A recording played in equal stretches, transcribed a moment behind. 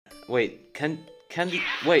Wait,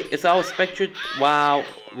 wait, it's our Spectre. Wow,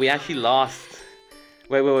 we actually lost.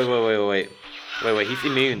 Wait, he's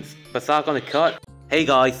immune. Basar gonna cut. Hey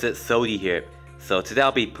guys, it's Zodi here. So today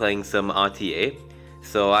I'll be playing some RTA.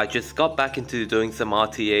 So I just got back into doing some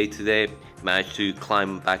RTA today. Managed to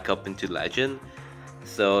climb back up into Legend.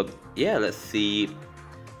 So yeah, let's see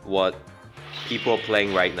what people are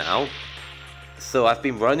playing right now. So I've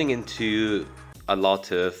been running into a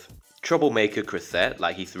lot of Troublemaker Crusade,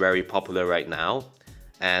 like he's very popular right now.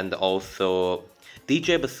 And also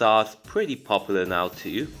DJ Basar's pretty popular now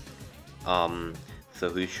too. So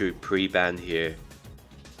who should pre-ban here?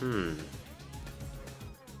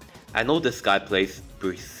 I know this guy plays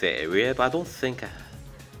Briseria, but I don't think I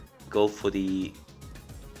go for the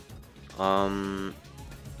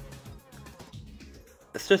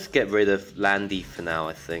let's just get rid of Landy for now,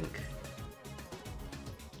 I think.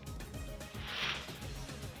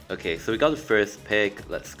 Okay, so we got the first pick.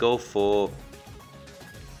 Let's go for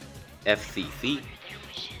FCC.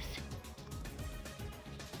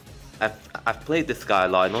 I've played this guy a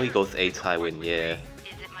lot. I know he goes A.Tywin, yeah.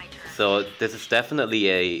 So this is definitely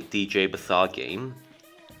a DJ Basar game.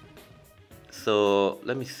 So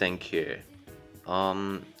let me think here.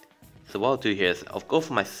 So what I'll do here is I'll go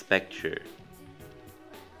for my Spectre.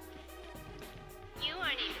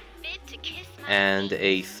 And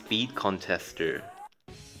a speed contester.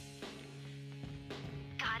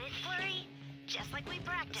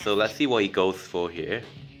 So let's see what he goes for here.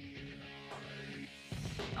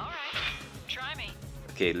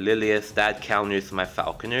 Okay, Lilius, that counters my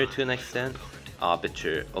Falconer to an extent.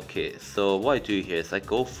 Arbiter. Okay, so what I do here is I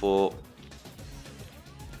go for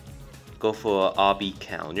RB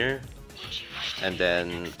counter, and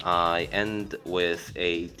then I end with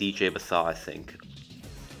a DJ Basar, I think.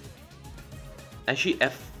 Actually,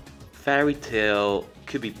 Fairy Tail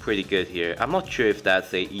could be pretty good here. I'm not sure if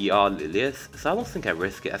that's a ER Lilius, so I don't think I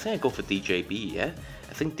risk it. I think I go for DJB, yeah?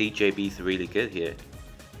 I think DJB is really good here.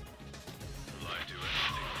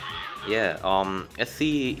 Yeah, let's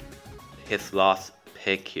see his last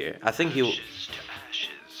pick here. I think he'll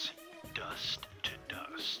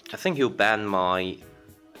ban my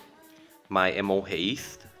MO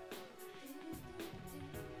Haste.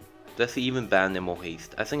 Does he even ban MO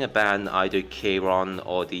Haste? I think I ban either Kayron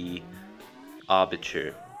or the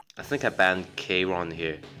Arbiter. I think I banned Kayron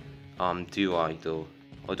here. Do I though?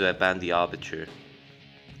 Or do I ban the Arbiter?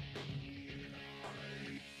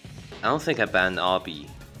 I don't think I banned RB.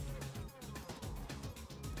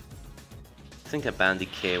 I think I banned the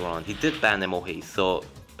Kayron. He did ban MO Haste, so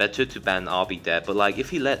better to ban RB there. But like, if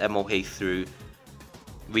he let MO Haste through,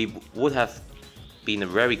 we would have been a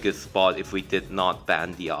very good spot if we did not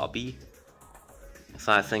ban the RB.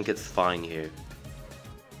 So I think it's fine here.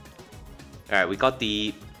 Alright, we got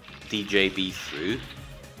the DJB through.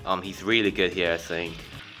 He's really good here, I think.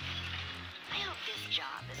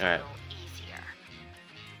 Alright.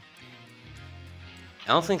 I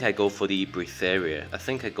don't think I go for the Briseria. I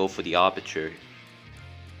think I go for the Arbiter.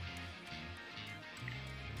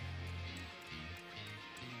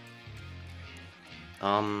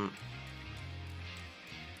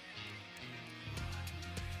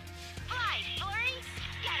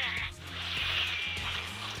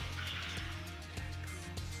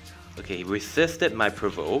 Okay, he resisted my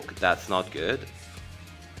provoke. That's not good.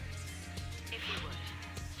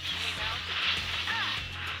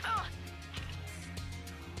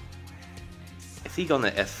 Is he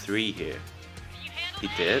gonna S3 here? He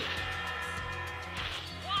did.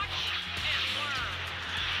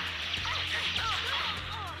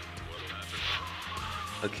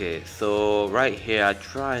 Okay, so right here I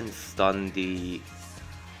try and stun the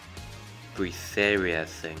Briseria, I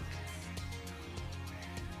think.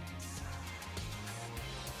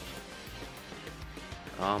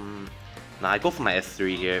 Nah, I go for my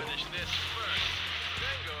S3 here.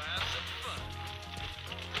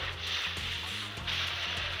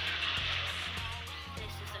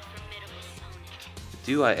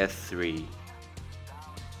 Do I S3?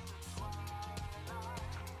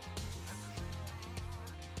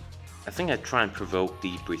 I think I try and provoke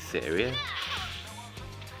the Briseria.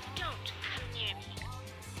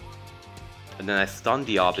 And then I stun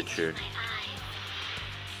the Arbiter.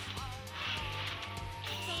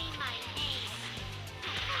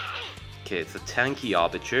 Okay, it's a tanky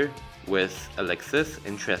Arbiter with Elixirs.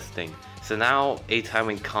 Interesting. So now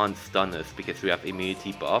A.Tywin can't stun us because we have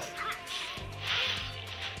immunity buff.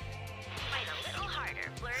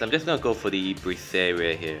 So I'm just gonna go for the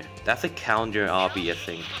Briseria here. That's a counter RB, I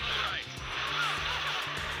think.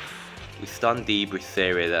 We stunned the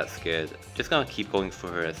Briseria, that's good. Just gonna keep going for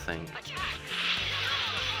her, I think.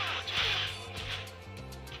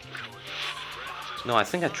 No, I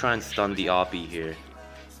think I try and stun the RB here.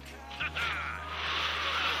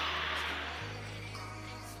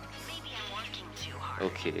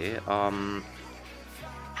 Okay,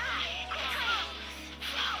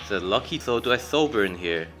 is it lucky? So do I soul burn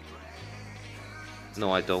here?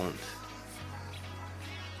 No, I don't.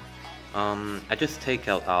 I just take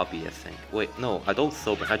out RB, I think. Wait, no, I don't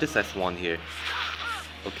soul burn. I just S1 here.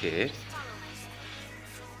 Okay.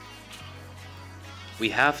 We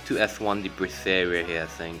have to S1 the Berseria here, I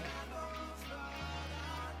think.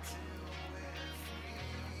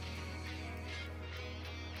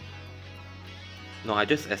 No, I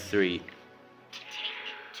just S3.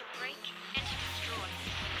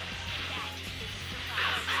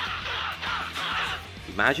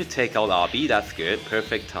 We managed to take out RB, that's good.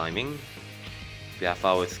 Perfect timing. We have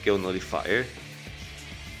our skill nullifier.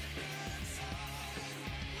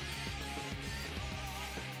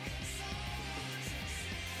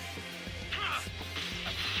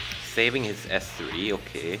 Saving his S3,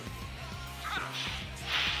 okay.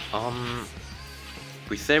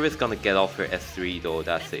 Brisera's gonna get off her S3 though,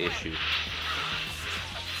 that's the issue.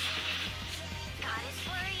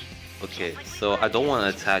 Okay, so I don't want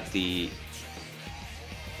to attack the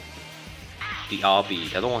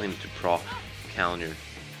RB. I don't want him to proc counter.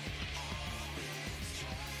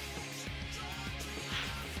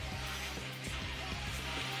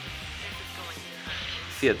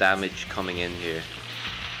 See a damage coming in here.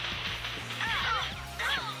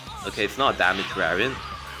 Okay, it's not a damage variant.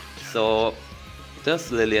 So,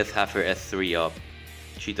 does Lilias have her S3 up?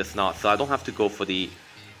 She does not, so I don't have to go for the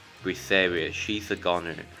Berseria. She's a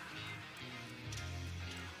gunner.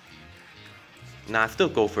 Nah, I still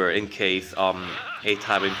go for her in case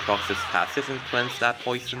A.Tywin procs his passive and cleanse that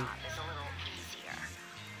poison.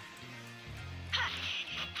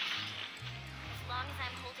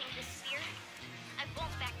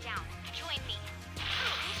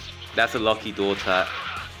 That's a lucky dual attack.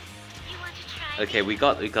 Okay, we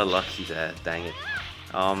got lucky there, dang it.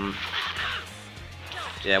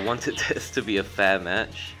 Yeah, I wanted this to be a fair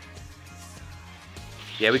match.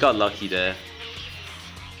 Yeah, we got lucky there.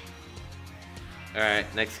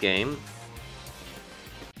 Alright, next game.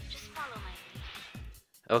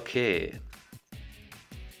 Okay.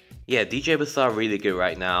 Yeah, DJ Basar really good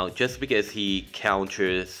right now, just because he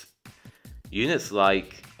counters units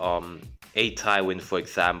like A.Tywin, for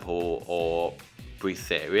example, or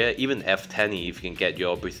Berseria, even F10 if you can get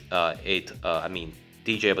your DJ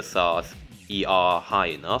Basar's ER high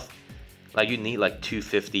enough. Like you need like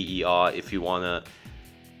 250 ER if you wanna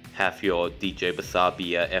have your DJ Basar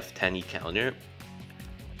be a F10 counter.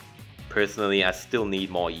 Personally, I still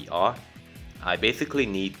need more ER. I basically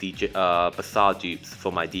need DJ Basar dupes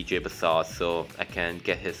for my DJ Basar so I can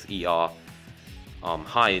get his ER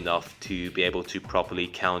high enough to be able to properly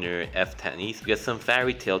counter F10s, because some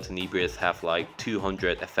Fairy Tail Tenebrious have like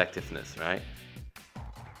 200 effectiveness, right?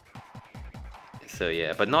 So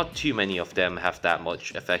yeah, but not too many of them have that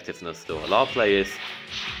much effectiveness though. A lot of players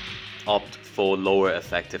opt for lower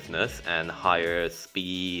effectiveness and higher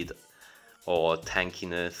speed or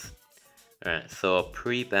tankiness. Alright, so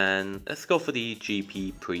pre-ban, let's go for the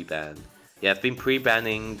GP pre-ban. Yeah, I've been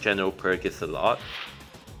pre-banning General Perkis a lot.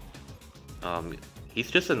 He's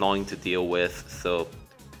just annoying to deal with, so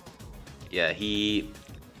yeah,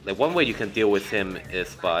 like one way you can deal with him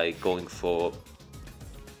is by going for...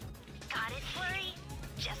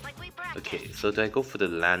 Okay, so do I go for the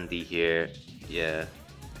Landy here? Yeah.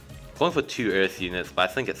 Going for 2 Earth units, but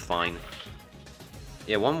I think it's fine.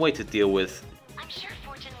 Yeah, one way to deal with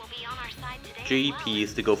GP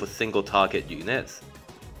is to go for single target units.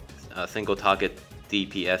 Single target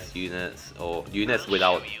DPS units, or units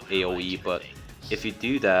without AoE, but if you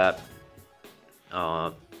do that,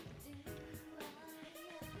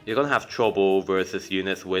 you're gonna have trouble versus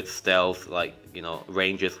units with stealth, like, you know,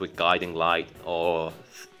 ranges with guiding light, or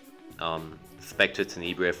Spectre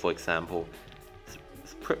Tenebria, for example.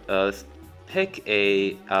 Pick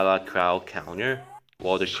a la Crow counter.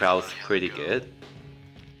 Water Crow's pretty good.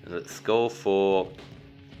 And let's go for...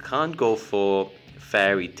 Can't go for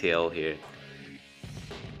Fairy Tail here.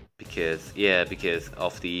 Because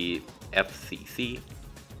of the FCC.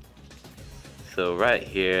 So right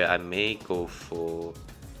here, I may go for...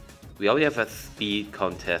 We already have a speed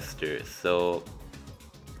contester, so...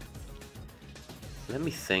 Let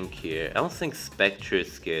me think here. I don't think Spectre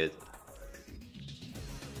is good.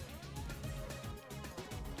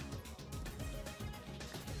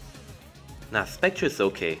 Nah, Spectre's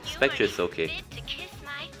okay. Spectre's okay.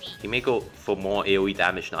 He may go for more AoE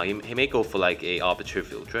damage now. He may go for like a Arbiter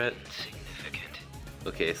Field Threat.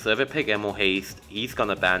 Okay, so if I pick Ammo Haste, he's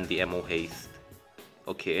gonna ban the Ammo Haste.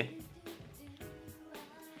 Okay.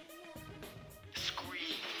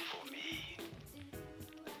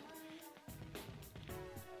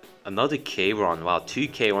 Another K run. Wow, 2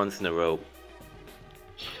 K runs in a row.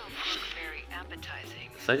 Very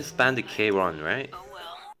appetizing. So I just banned the K run, right? Oh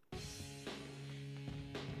well.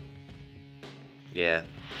 Yeah.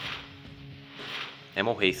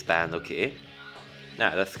 Ammo haste ban, okay.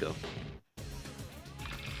 Nah, let's go.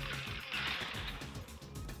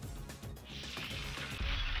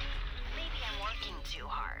 Maybe I'm working too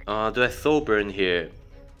hard. Do I soul burn here?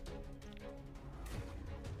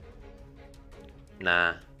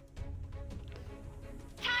 Nah.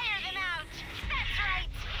 Tire them out. That's right.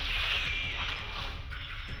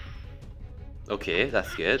 Okay,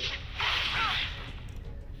 that's good.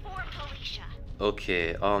 For Felicia.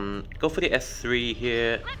 Okay, go for the S3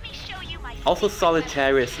 here. Let me show you my Also,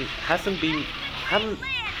 Solitarius haven't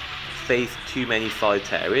faced too many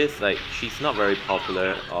Solitarius. Like, she's not very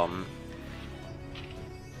popular.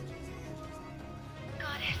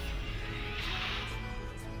 goddess.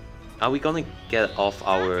 Are we gonna get off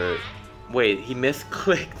our... Wait, he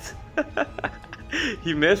misclicked.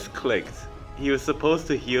 He misclicked. He was supposed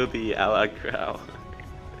to heal the allied crow.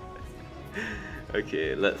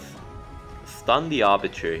 Okay, let's stun the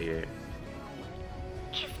Arbiter here.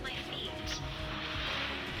 Kiss my feet.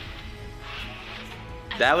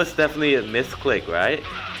 That was definitely a misclick, right?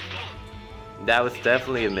 That was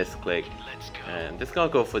definitely a misclick. And I'm just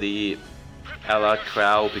gonna go for the allied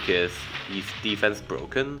crow because he's defense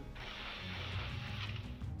broken.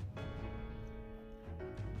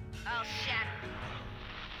 I'll shatter.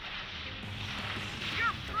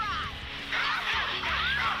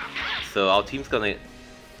 So our team's gonna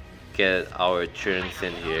get our turns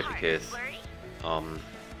in here because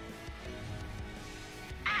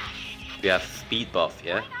we have speed buff,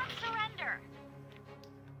 yeah?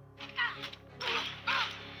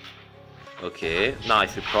 Okay,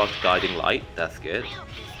 nice, we proc guiding light, that's good.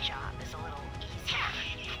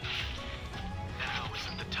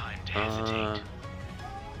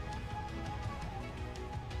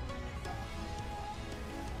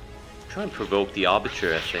 Try and provoke the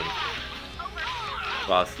Arbiter, I think.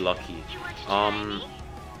 Wow, it's lucky.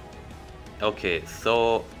 Okay,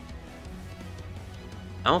 so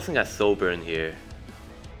I don't think I soul burn here.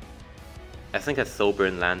 I think I soul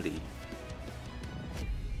burn Landy.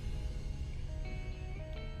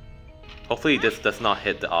 Hopefully this does not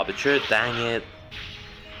hit the Arbiter. Dang it.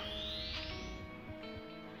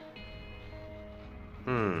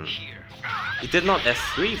 He did not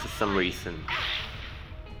S3 for some reason.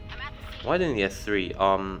 Why didn't he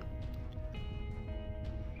S3?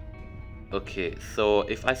 Okay, so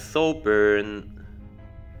if I soul burn...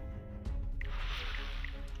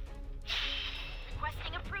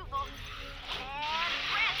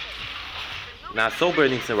 Nah, soul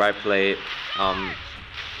burning's the right play.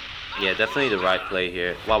 Yeah, definitely the right play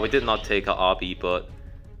here. Well, we did not take our RB, but...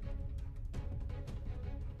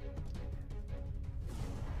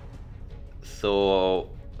 So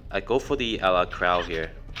I go for the allied crow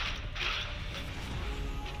here.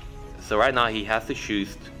 So right now he has to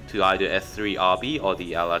choose to either S3 RB or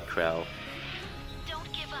the allied crow.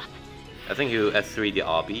 I think he'll S3 the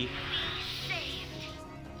RB.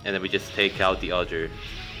 And then we just take out the other.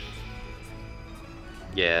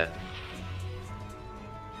 Yeah.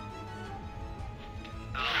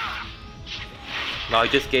 Now he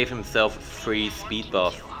just gave himself free speed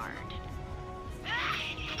buff.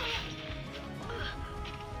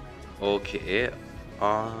 Okay.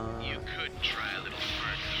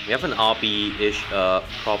 We have an RB-ish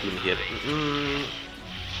problem here.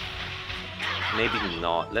 Maybe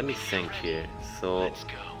not. Let me think here. So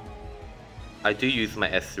I do use my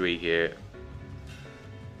S3 here.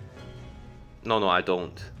 No, I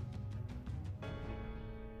don't.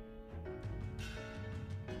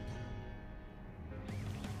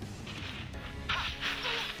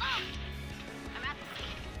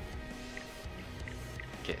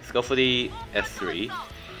 Okay, let's go for the S3.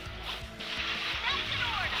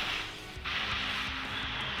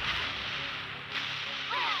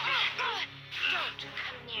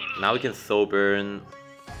 Now we can soul burn.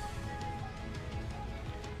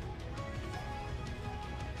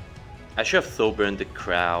 I should have soul burned the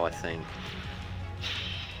crow, I think.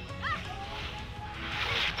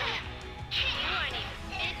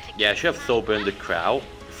 Yeah, I should have soul burned the crow,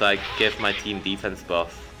 so I give my team defense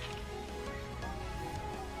buff.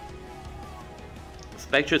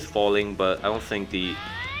 Spectre's falling, but I don't think the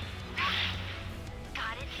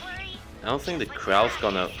crow's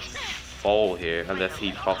gonna fall here unless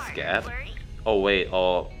he procs gap. Oh wait,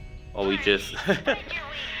 or we just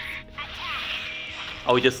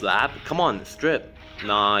oh, we just lap? Come on, strip.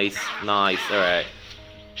 Nice, alright.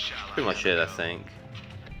 Pretty much it, I think.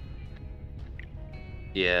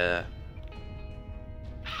 Yeah.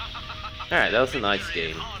 Alright, that was a nice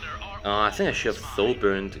game. I think I should have soul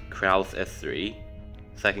burned Kraus S3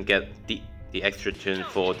 so I can get the extra turn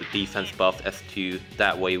for the defense buff S2.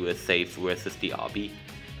 That way we're safe versus the RB.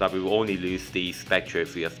 But we will only lose the Spectre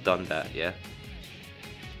if we have done that, yeah?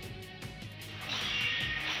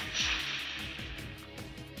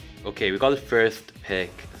 Okay, we got the first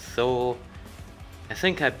pick. So I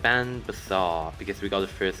think I banned Basar because we got the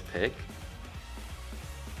first pick.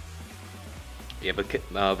 Yeah, but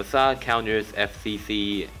Basar counters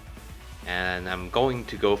FCC, and I'm going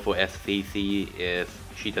to go for FCC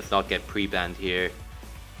if she does not get pre-banned here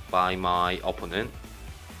by my opponent.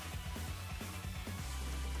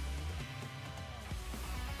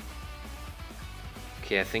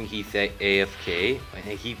 Okay, I think he's AFK. I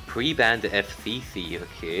think he pre-banned the FCC,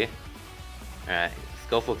 okay. Alright, let's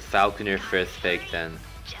go for Falconer first pick then.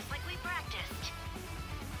 Just like we practiced.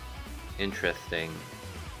 Interesting.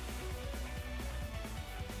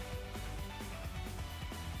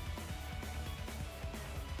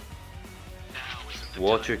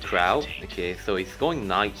 Water Crowd. Okay, so he's going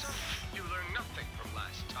Knights.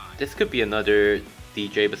 This could be another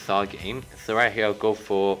DJ Basar game. So right here I'll go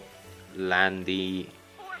for Landy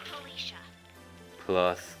Or Felicia.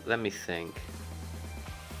 plus, let me think.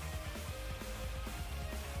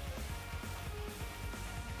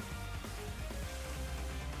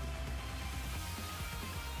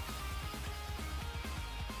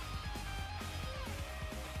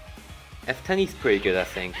 F10 is pretty good, I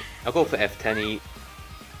think. I'll go for F10.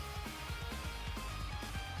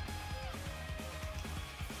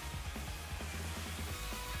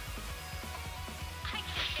 I can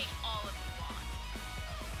take all of you on.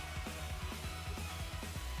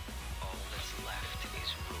 All that's left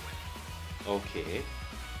is ruin. Okay.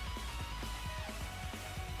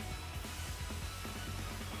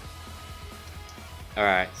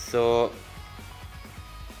 Alright, so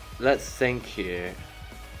let's think here.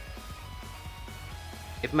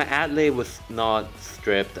 If my Adley was not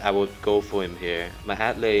stripped, I would go for him here. My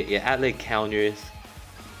Adley, yeah, Adley counters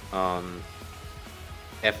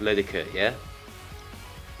Athletica, yeah?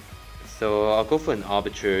 So I'll go for an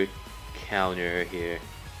Arbiter counter here.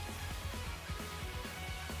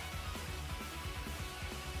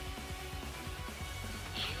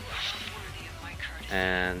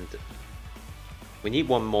 And we need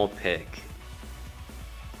one more pick.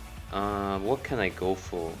 What can I go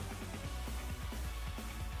for?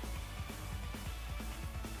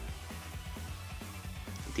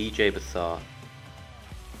 DJ Basar.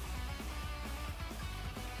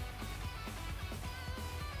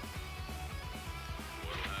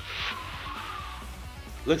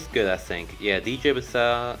 Looks good, I think. Yeah, DJ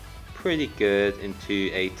Basar, pretty good into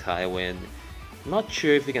A.Tywin. Not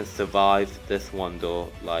sure if we can survive this one though,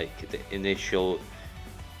 like the initial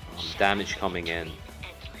damage coming in.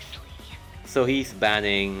 So he's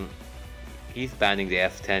banning the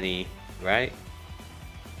F10E, right?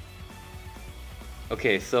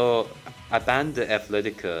 Okay, so I banned the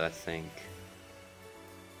Athletica, I think.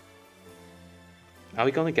 Are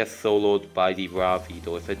we gonna get soloed by the Ravi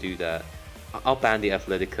though if I do that? I'll ban the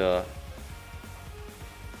Athletica.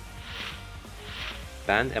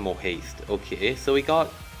 Banned Emo Haste. Okay, so we got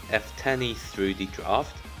F10E through the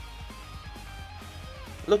draft.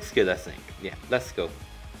 Looks good, I think. Yeah, let's go.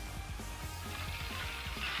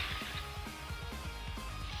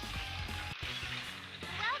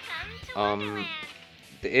 Welcome to Wonderland.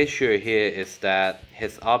 The issue here is that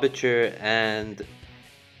his Arbiter and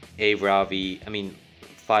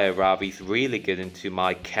Fire Ravi is really good into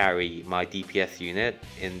my carry, my DPS unit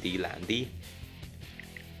in the Landy.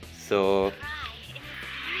 So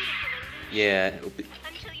yeah,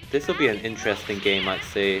 this will be an interesting game, I'd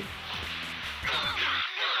say.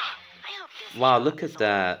 Wow, look at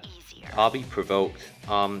that. RB provoked.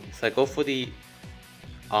 So I go for the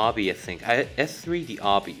RB, I think. S3 the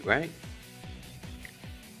RB, right?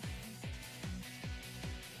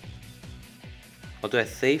 Or do I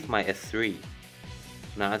save my S3?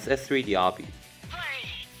 Nah, it's S3 the RB.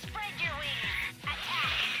 Spread your wings.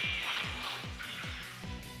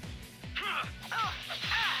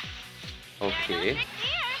 Attack. Okay.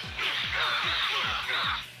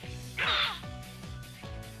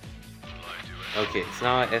 Okay, so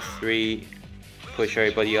now S3, push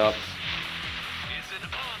everybody up.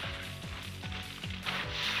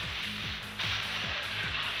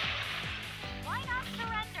 Why not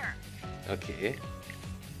surrender? Okay.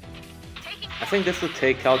 Taking I think this will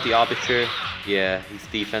take out the Arbiter. Yeah, his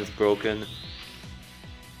defense broken.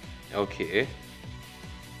 Okay.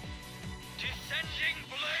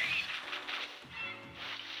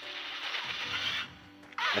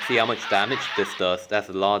 I see how much damage this does. That's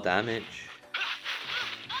a lot of damage.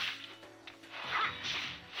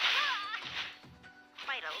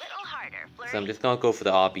 So I'm just gonna go for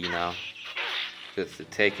the RB now. Just to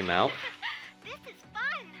take him out. This is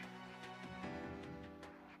fun.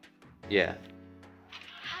 Yeah.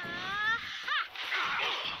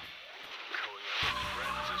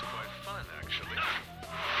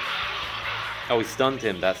 Oh, we stunned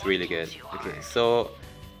him. That's really good. Okay, so...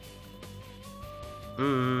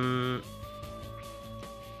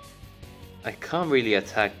 I can't really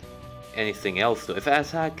attack anything else though. If I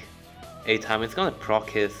attack A.Tywin, it's gonna proc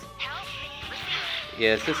his...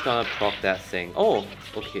 Yeah, it's just gonna proc that thing. Oh,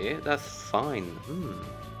 okay, that's fine.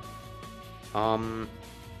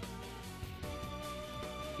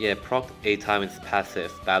 Yeah, proc A.Tywin's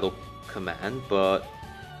passive battle command, but...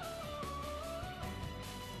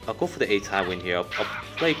 I'll go for the A.Tywin here. I'll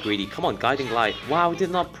play greedy. Come on, Guiding Light. Wow, we did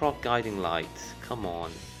not proc Guiding Light. Come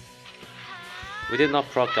on. We did not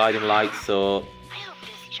proc Guiding Light, so...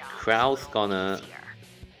 Crowd's gonna...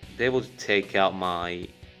 Be able to take out my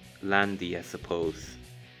Landy, I suppose.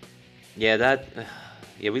 Yeah, that...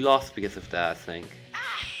 Yeah, we lost because of that, I think.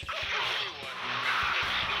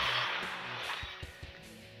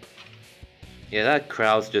 Yeah, that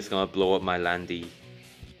Crowd's just gonna blow up my Landy.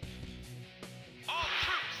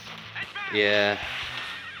 Yeah.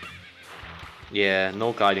 Yeah,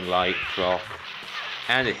 no Guiding Light, proc.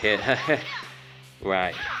 And it hit.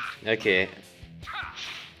 Right. Okay.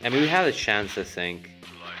 I mean, we had a chance, I think.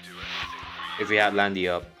 If we had Landy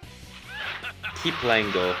up. Keep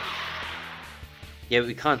playing though. Yeah,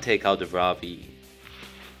 we can't take out the Ravi.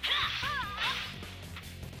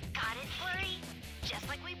 Got it, Flurry. Just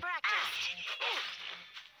like we practiced.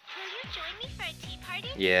 Will you join me for a tea party?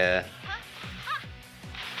 Yeah.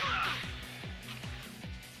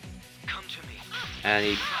 Come to me. And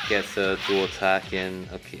he gets a dual attack in.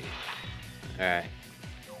 Okay. Alright.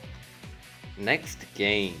 Next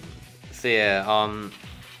game. So yeah,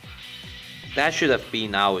 that should have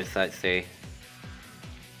been ours, I'd say.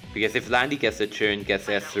 Because if Landy gets a turn, gets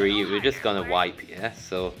S3, we're just gonna wipe, yeah?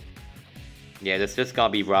 So, yeah, there's just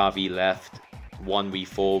gonna be Ravi left,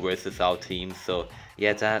 1v4 versus our team, so,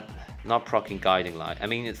 yeah, that, not proccing Guiding Light. I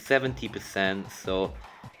mean, it's 70%, so,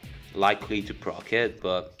 likely to proc it,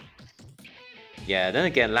 but, yeah, then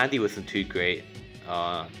again, Landy wasn't too great,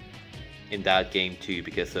 in that game too,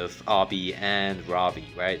 because of RB and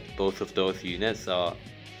Ravi, right? Both of those units are,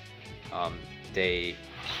 they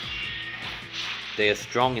are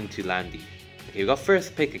strong into Landy. Okay, we got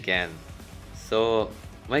first pick again. So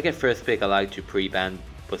when I get first pick, I like to pre-ban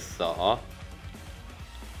Basar.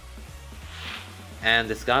 And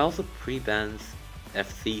this guy also pre-bans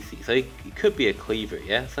FCC, so it could be a cleaver,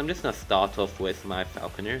 yeah? So I'm just gonna start off with my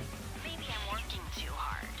Falconer. Maybe I'm working too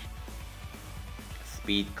hard.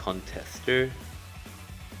 Speed Contester.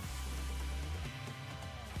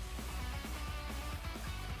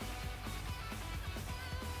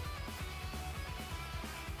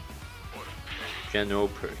 General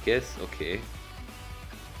Perkis, okay.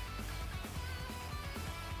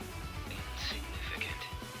 Insignificant.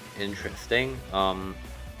 Interesting.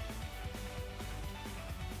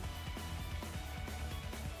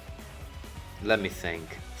 Let me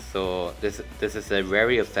think. So this is a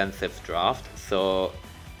very offensive draft, so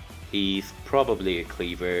he's probably a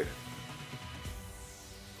cleaver.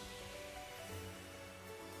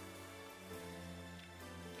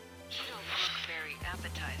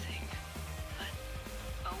 Appetizing, but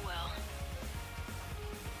oh well.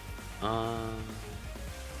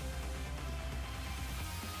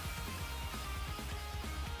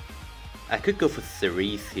 I could go for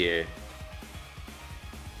Cerise here.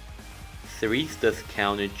 Cerise does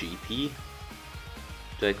counter GP.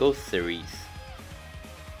 Do I go Cerise?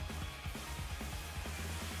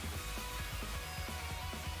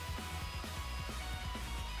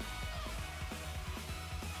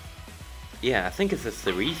 Yeah, I think it's a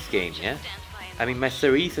Cerise game, yeah? I mean, my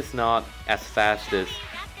Cerise is not as fast as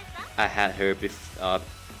I had her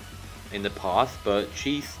in the past, but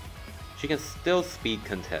she can still speed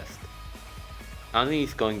contest. I think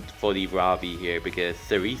he's going for the Ravi here because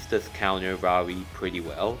Cerise does counter Ravi pretty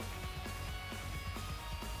well.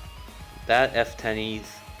 That F10 is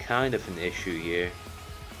kind of an issue here.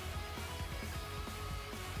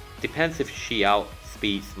 Depends if she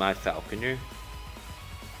outspeeds my Falconer.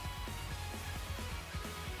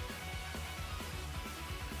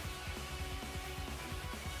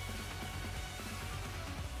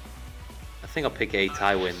 I think I'll pick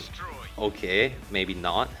A.Tywin. Okay, maybe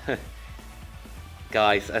not.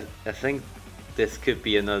 Guys, I think this could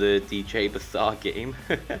be another DJ Basar game.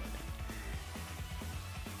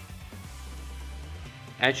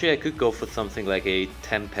 Actually, I could go for something like a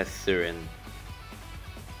Tempest Siren.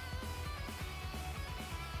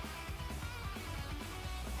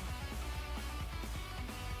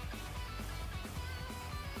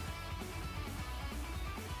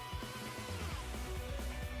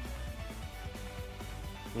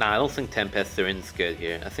 Nah, I don't think Tempest Syringe's good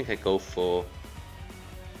here. I think I go for...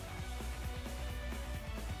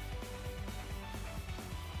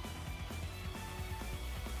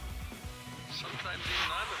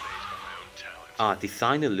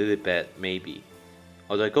 Design a little bit, maybe.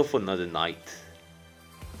 Or do I go for another knight?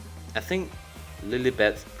 I think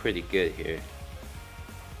Lilibet's pretty good here.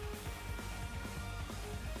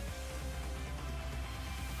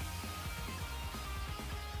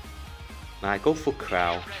 Nah, I go for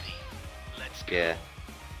Crow. Yeah.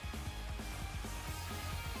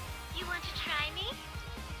 You want to try me?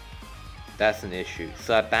 That's an issue.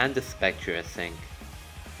 So I banned the Spectre, I think.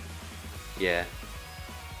 Yeah.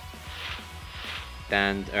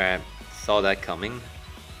 And saw that coming.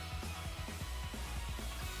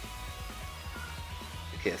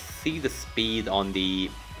 Okay, I see the speed on the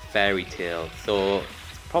Fairy Tail, so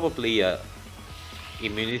probably a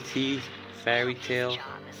immunity Fairy Tail.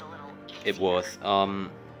 It was.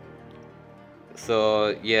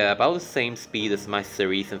 So yeah, about the same speed as my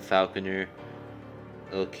Cerise and Falconer.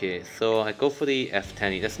 Okay, so I go for the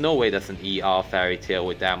F10. There's no way that's an ER Fairy Tail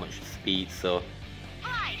with that much speed, so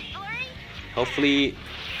hopefully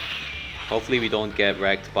we don't get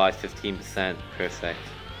wrecked by 15%. Perfect.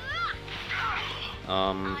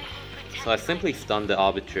 So I simply stunned the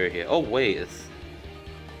Arbiter here. Oh wait,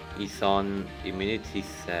 he's on immunity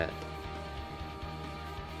set.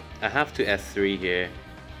 I have to S3 here.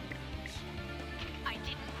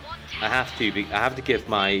 I have to give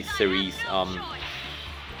my Cerise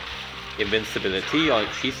invincibility, or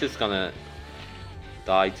she's just gonna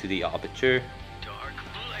die to the Arbiter.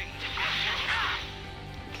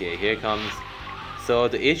 Okay, here comes. So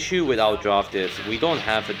the issue with our draft is we don't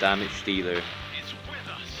have a damage dealer.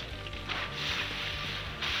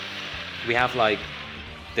 We have like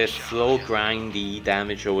this slow grindy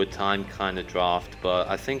damage over time kind of draft, but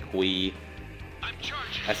I think we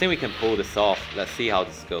can pull this off. Let's see how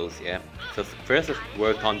this goes. Yeah. So first let's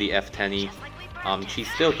work on the F10. She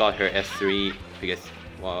still got her S3 because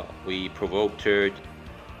well, we provoked her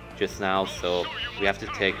just now, so we have to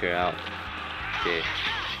take her out. Okay.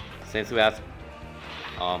 Since we have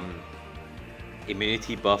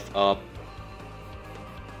immunity buff up,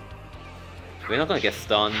 we're not gonna get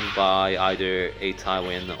stunned by either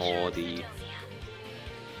A.Tywin or the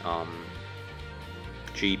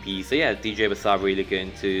GP. So yeah, DJ Basar really get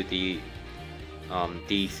into the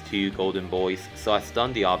these two golden boys. So I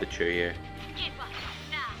stunned the Arbiter here.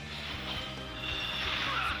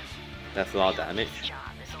 That's a lot of damage.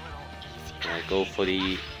 And I go for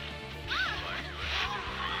the...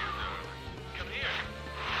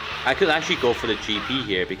 I could actually go for the GP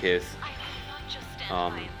here because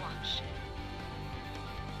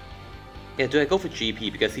yeah, do I go for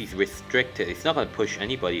GP because he's restricted? He's not gonna push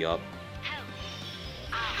anybody up.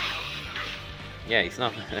 Yeah, he's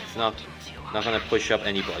not gonna push up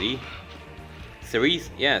anybody.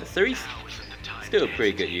 Cerise, yeah, Cerise still a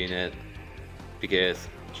pretty good unit because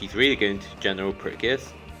she's really good into General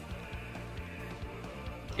Purchase.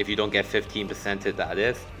 If you don't get 15% that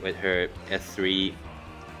is with her S3.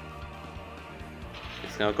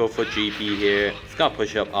 It's gonna go for GP here. It's gonna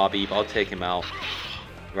push up RB, but I'll take him out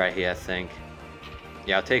right here, I think.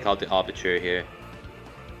 Yeah, I'll take out the Arbiter here.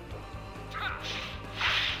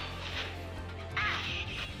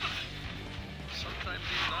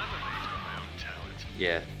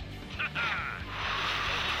 Yeah.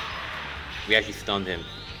 We actually stunned him.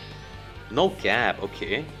 No gap,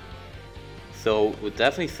 okay. So we'll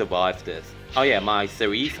definitely survive this. Oh yeah, my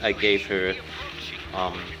Cerise, I gave her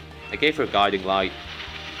Guiding Light.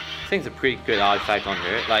 I think it's a pretty good artifact on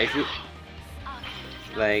her. Like if you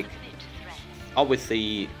like,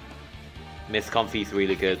 obviously Miss Comfy is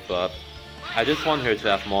really good, but I just want her to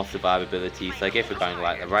have more survivability, so I gave her Guiding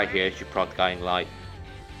Light. Right here she proc Guiding Light.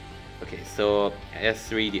 Okay, so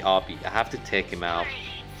S3 the RB. I have to take him out.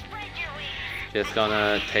 Just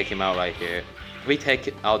gonna take him out right here. If we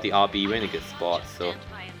take out the RB, we're in a good spot, so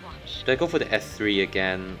should I go for the S3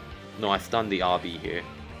 again? No, I stunned the RB here.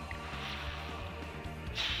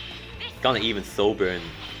 Gonna even soul burn.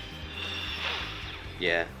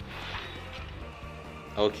 Yeah.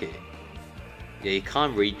 Okay. Yeah, you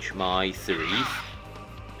can't reach my Cerise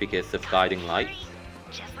because of Guiding Light.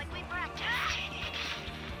 Just like we practiced.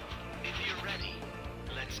 If you're ready,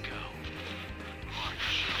 let's go.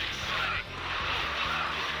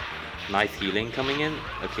 Nice healing coming in.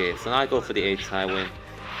 Okay, so now I go for the A.Tywin.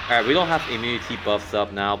 Alright, we don't have immunity buffs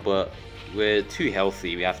up now, but we're too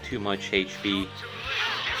healthy. We have too much HP.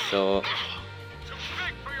 So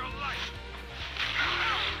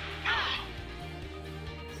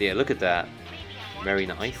yeah, look at that. Very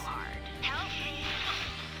nice.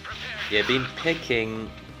 Yeah, been picking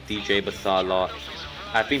DJ Basar a lot.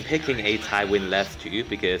 I've been picking A.Tywin less too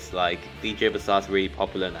because like DJ Basar's really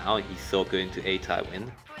popular now and he's so good into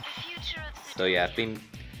A.Tywin. So yeah,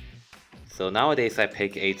 so nowadays I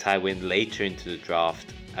pick A.Tywin later into the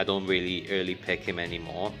draft. I don't really early pick him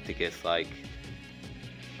anymore because like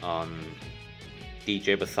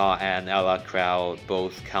DJ Basar and Ella Crow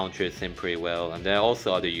both counters him pretty well, and there are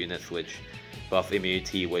also other units which buff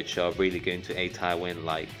immunity which are really good into A.Tywin,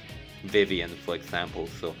 like Vivian for example.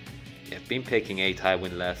 So yeah, I've been picking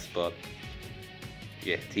A.Tywin less, but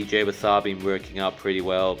yeah, DJ Basar been working out pretty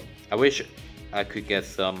well. I wish I could get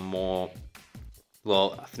some more.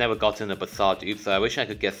 Well, I've never gotten a Basar dupe, so I wish I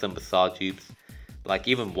could get some Basar dupes. Like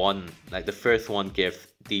even one, like the first one gives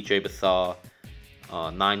DJ Basar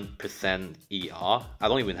 9% ER. I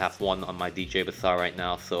don't even have one on my DJ Basar right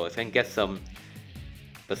now, so if I can get some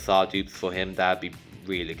Basar dupes for him, that'd be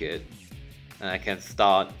really good. And I can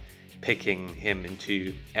start picking him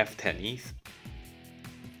into F10Es.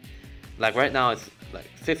 Like right now it's like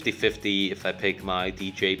 50-50 if I pick my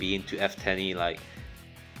DJB into F10E, like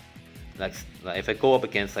if I go up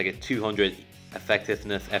against like a 200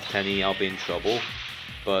 effectiveness F10E, I'll be in trouble.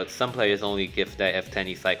 But some players only give their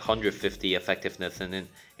F10Es like 150 effectiveness, and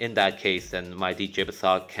in that case then my DJ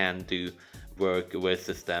Basar can do work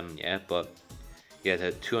versus them, yeah. But yeah,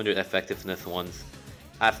 the 200 effectiveness ones,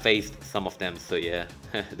 I've faced some of them, so yeah,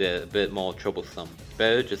 they're a bit more troublesome.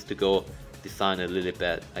 Better just to go design a little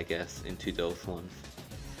bit, I guess, into those ones.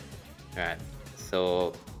 Alright,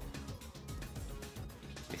 so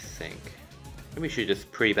let me think. Maybe we should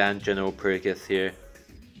just pre-ban General Purgus here.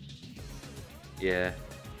 Yeah.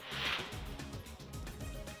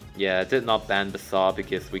 Yeah, I did not ban Basar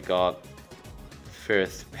because we got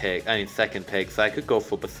second pick, so I could go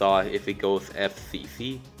for Basar if it goes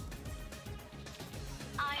FCC.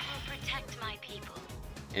 I will protect my people.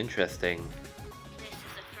 Interesting. This is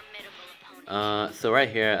a formidable opponent. So right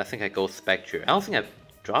here, I think I go Spectre. I don't think I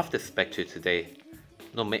drafted Spectre today.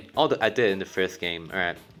 No, I did in the first game.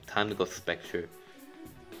 Alright, time to go Spectre.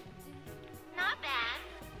 Not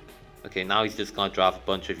bad. Okay, now he's just gonna draft a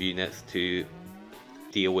bunch of units to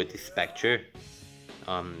deal with the Spectre.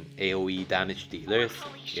 AoE damage dealers.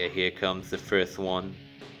 Yeah, here comes the first one.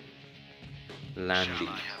 Landy.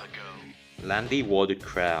 Landy Water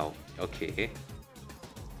Crow. Okay.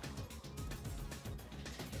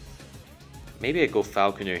 Maybe I go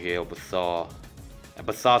Falconer here or Basar.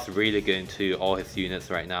 Basar's really good into all his units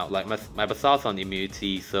right now. Like my Basar's on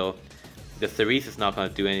immunity, so the Cerise is not gonna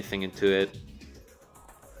do anything into it.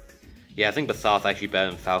 Yeah, I think Basar's actually better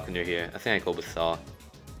than Falconer here. I think I go Basar.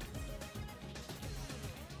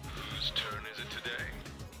 Whose turn is it today?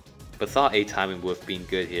 Basar A.Tywin would have been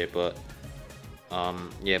good here, but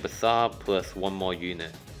yeah, Basar plus one more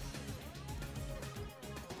unit.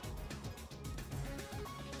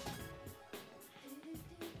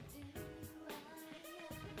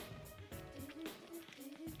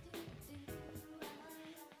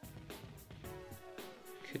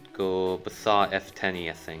 Could go Basar F10E,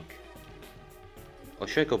 I think. Or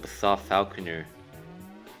should I go Basar Falconer?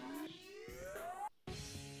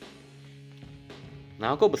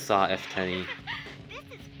 Now I'll go Basar F10E. This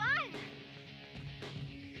is fun.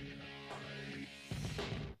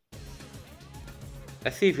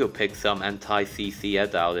 Let's see if he'll pick some anti-CC, I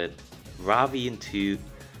doubt it. Ravi into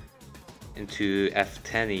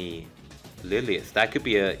F10E Lilius. That could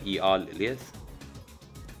be a ER Lilius.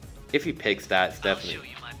 If he picks that, it's definitely...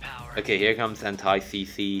 Okay, here comes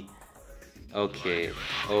anti-CC. Okay,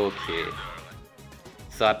 okay.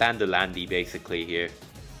 So I banned the Landy basically here.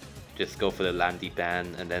 Just go for the Landy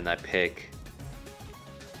ban, and then I pick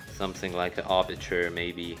something like an Arbiter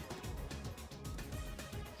maybe.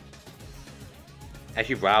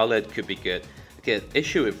 Actually, Rowlet could be good. Okay, the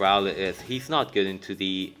issue with Rowlet is he's not good into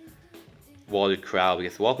the Water Crow,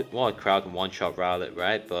 because Water Crow can one-shot Rowlet,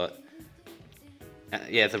 right? But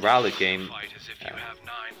yeah, it's a Rowlet game.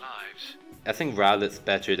 I think Rowlet's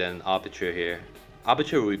better than Arbiter here.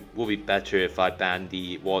 Arbiter will be better if I ban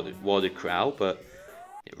the Water Crow, but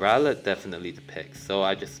Rowlet definitely the pick. So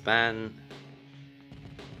I just ban...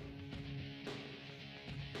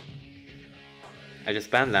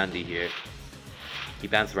 Landy here. He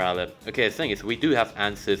bans Rowlet. Okay, the thing is, we do have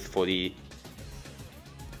answers for the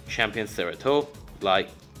Champion Cerato. Like,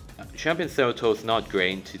 Champion Cerato is not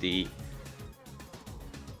great into the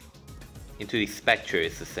Spectre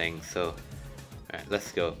is the thing, so... Alright,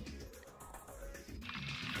 let's go.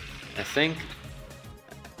 I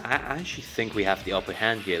actually think we have the upper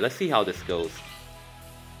hand here. Let's see how this goes.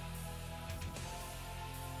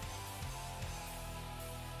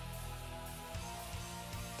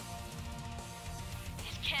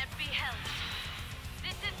 It can't be helped.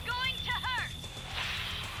 This is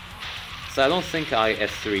So I don't think I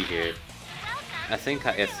S3 here. I think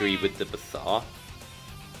I S3 with the Basar.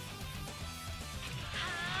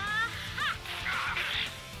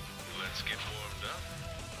 Let's get warmed up.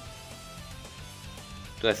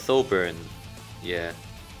 Do I soul burn? Yeah.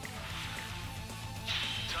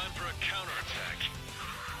 Time for a counterattack.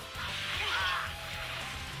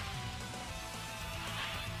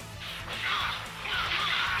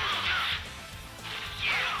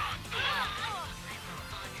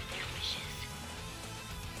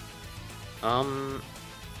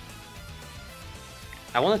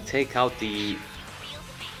 I want to take out the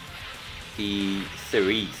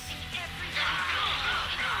series.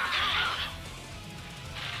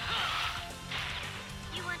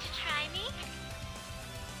 You want to try me?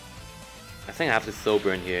 I think I have to soul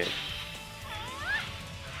burn here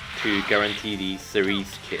to guarantee the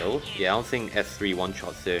series kill. Yeah, I don't think S3 one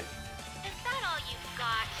shots there. Is that all you've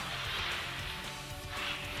got?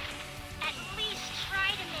 At least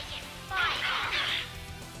try to make it fun.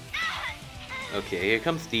 Okay, here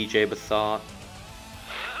comes DJ Basar.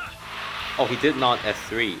 Oh, he did not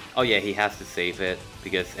S3. Oh yeah, he has to save it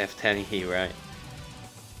because F10E, right?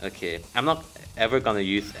 Okay, I'm not ever gonna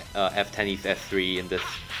use F10E's S3 in this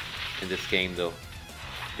game though,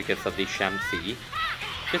 because of the Shamsi.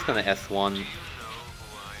 Just gonna S1.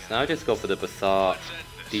 So now I just go for the Basar,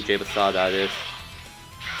 DJ Basar that is.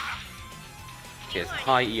 Okay, it's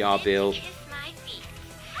high ER build. Kiss my feet.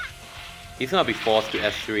 He's gonna be forced to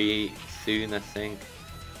S3 soon, I think.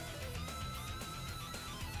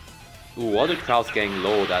 Ooh, water crowd's getting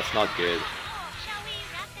low, that's not good. Shall we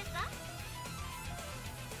wrap this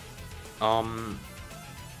up?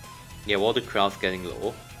 Yeah, water crowd's getting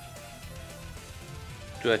low.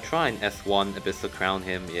 Do I try and S1 Abyssal Crown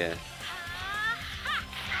him? Yeah.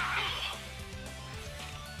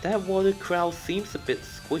 That water crowd seems a bit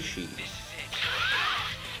squishy.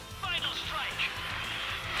 Final strike.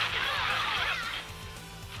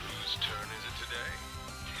 Whose turn is it today?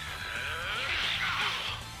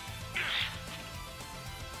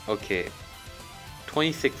 Okay.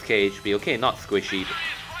 26k HP. Okay, not squishy.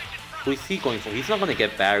 Who is he going for? He's not going to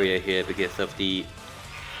get barrier here because of the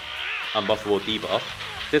unbuffable debuff.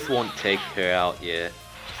 This won't take her out, yeah.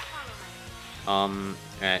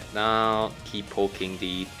 Alright, now keep poking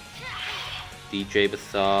the DJ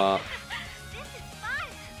Basar. This is fun.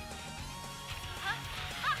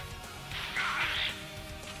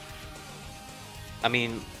 I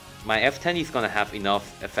mean, my F10 is gonna have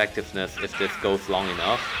enough effectiveness if this goes long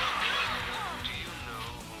enough. Do you know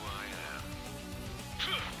who I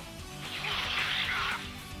am?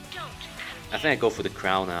 Don't. I think I go for the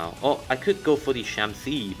crown now. Oh, I could go for the Shamsi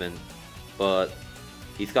even, but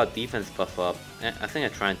he's got defense buff up. I think I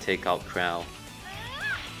try and take out crown.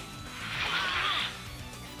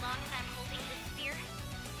 As long as I'm holding this spear,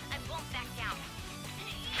 I won't back down.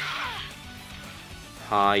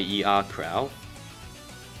 High ER crown.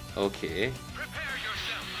 Okay. Prepare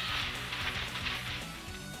yourself.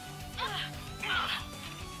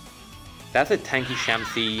 That's a tanky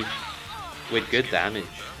Shamsi with good damage.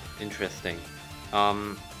 Interesting.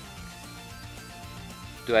 Do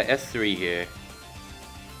I S3 here?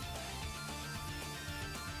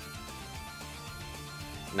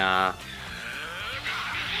 Nah.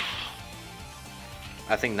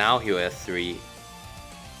 I think now he'll S3.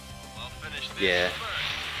 I'll finish this Yeah. first.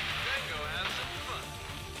 Then go have some fun.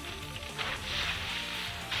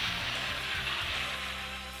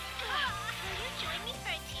 Will you join me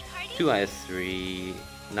for a tea party? Do I S3?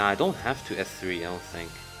 Nah, I don't have to S3, I don't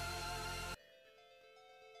think.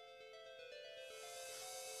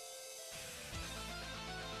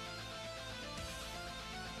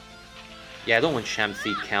 Yeah, I don't want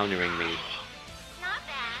Shamsi countering me. Not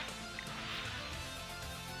bad.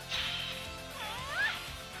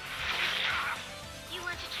 You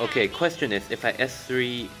want to try Okay, me? question is, if I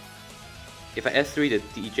S3 the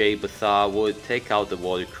DJ Basar, will it take out the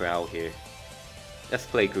water crowd here? Let's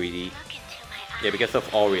play greedy. Look into my eyes. Yeah, because of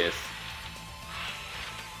Aureus.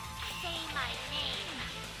 Say my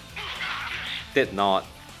name. Did not.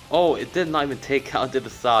 Oh, it did not even take out the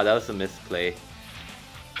Basar, that was a misplay.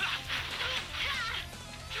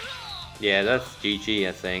 Yeah, that's GG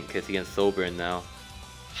I think, because he can soul burn now.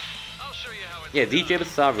 I'll show you how it's Yeah, done. DJ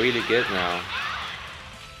Basar really good now.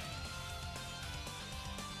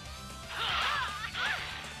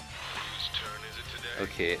 Whose turn is it today?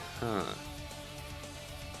 Okay, huh.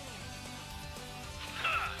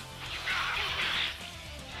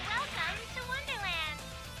 Welcome to Wonderland.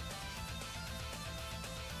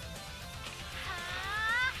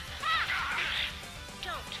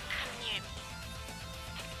 Don't come near me.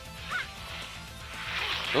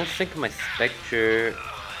 I don't think my Spectre...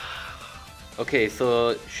 Okay,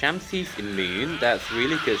 so Shamsi's immune. That's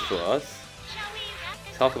really good for us. Shall we wrap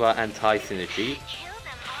this Talk up? about anti-synergy. Kill them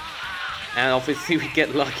all. And obviously we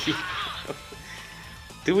get lucky.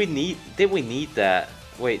 Did we need that?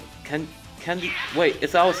 Wait, wait,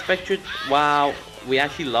 it's our Spectre. Wow, we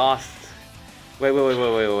actually lost. Wait,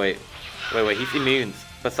 he's immune.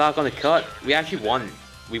 Basar gonna cut. We actually won.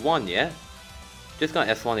 We won, yeah? Just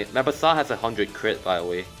gonna S1 it. My Basar has 100 crit, by the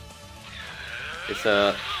way. It's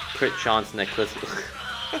a crit chance necklace.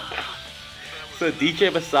 So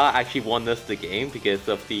DJ Basar actually won us the game because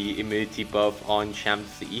of the immunity buff on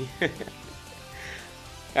Shamsi.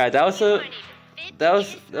 Alright, that was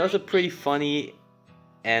a pretty funny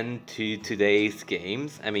end to today's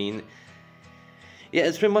games. I mean, yeah,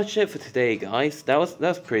 it's pretty much it for today, guys. That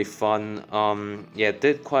was pretty fun. Yeah,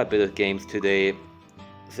 did quite a bit of games today.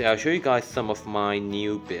 So I'll show you guys some of my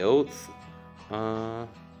new builds.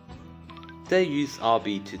 They use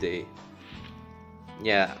RB today.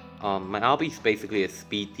 Yeah, my RB is basically a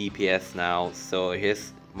speed DPS now. So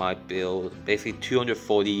here's my build, basically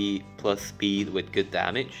 240 plus speed with good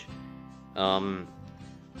damage. I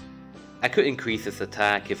could increase its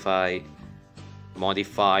attack if I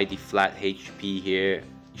modify the flat HP here,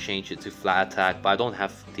 change it to flat attack, but I don't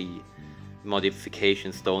have the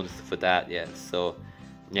modification stones for that yet. So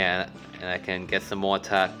yeah, and I can get some more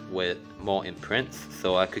attack with more imprints,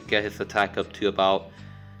 so I could get his attack up to about,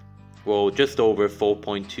 well, just over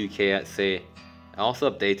 4.2k, I'd say. I also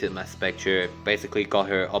updated my Spectre, basically got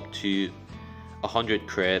her up to 100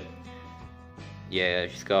 crit. Yeah,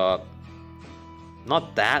 she's got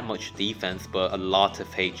not that much defense, but a lot of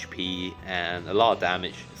HP and a lot of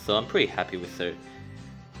damage, so I'm pretty happy with her.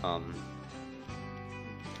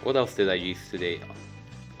 What else did I use today?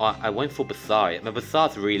 I went for Basar. My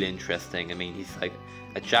Basar's really interesting. I mean, he's like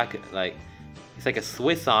a he's like a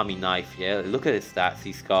Swiss Army knife. Yeah, look at his stats.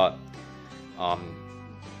 He's got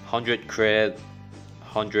 100 crit,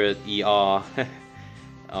 100 ER,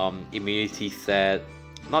 immunity set.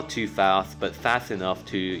 Not too fast, but fast enough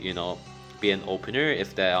to, you know, be an opener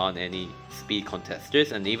if there aren't any speed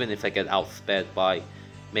contesters. And even if I get outsped by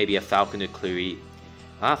maybe a Falconer Cluey,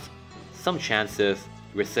 I have some chance of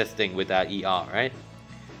resisting with that ER, right?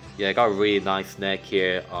 Yeah, I got a really nice neck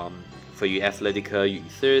here for you Athletica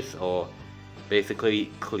users or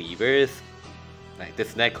basically cleavers. Like,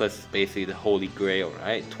 this necklace is basically the holy grail,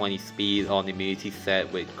 right? 20 speed on immunity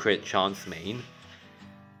set with crit chance main.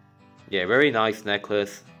 Yeah, very nice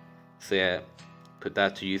necklace. So yeah, put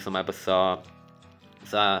that to use on my Basar.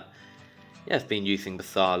 So yeah, I've been using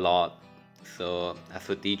Basar a lot. So as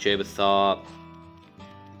for DJ Basar,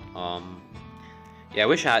 yeah, I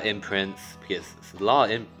wish I had imprints because it's a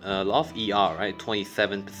lot of ER, right?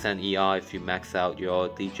 27% ER if you max out your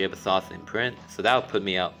DJ Basar's imprint. So that would put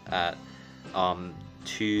me up at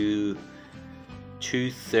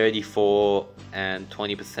 234, and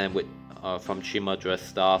 20% with from Chimadra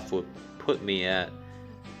staff would put me at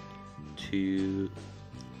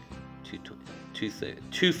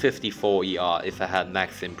 254 ER if I had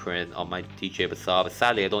max imprint on my DJ Basar. But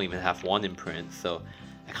sadly, I don't even have one imprint, so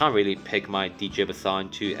I can't really pick my DJ Basar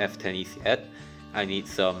into F10Es yet. I need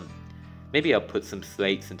some, maybe I'll put some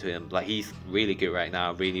slates into him. Like, he's really good right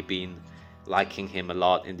now. I've really been liking him a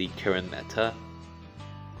lot in the current meta.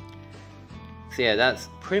 So yeah, that's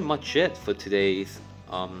pretty much it for today's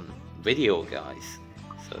video, guys.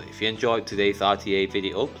 So if you enjoyed today's RTA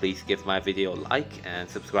video, please give my video a like and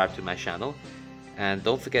subscribe to my channel. And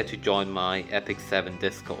don't forget to join my Epic 7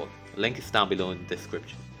 Discord. Link is down below in the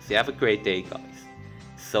description. So have a great day, guys.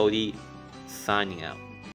 Zodi signing out.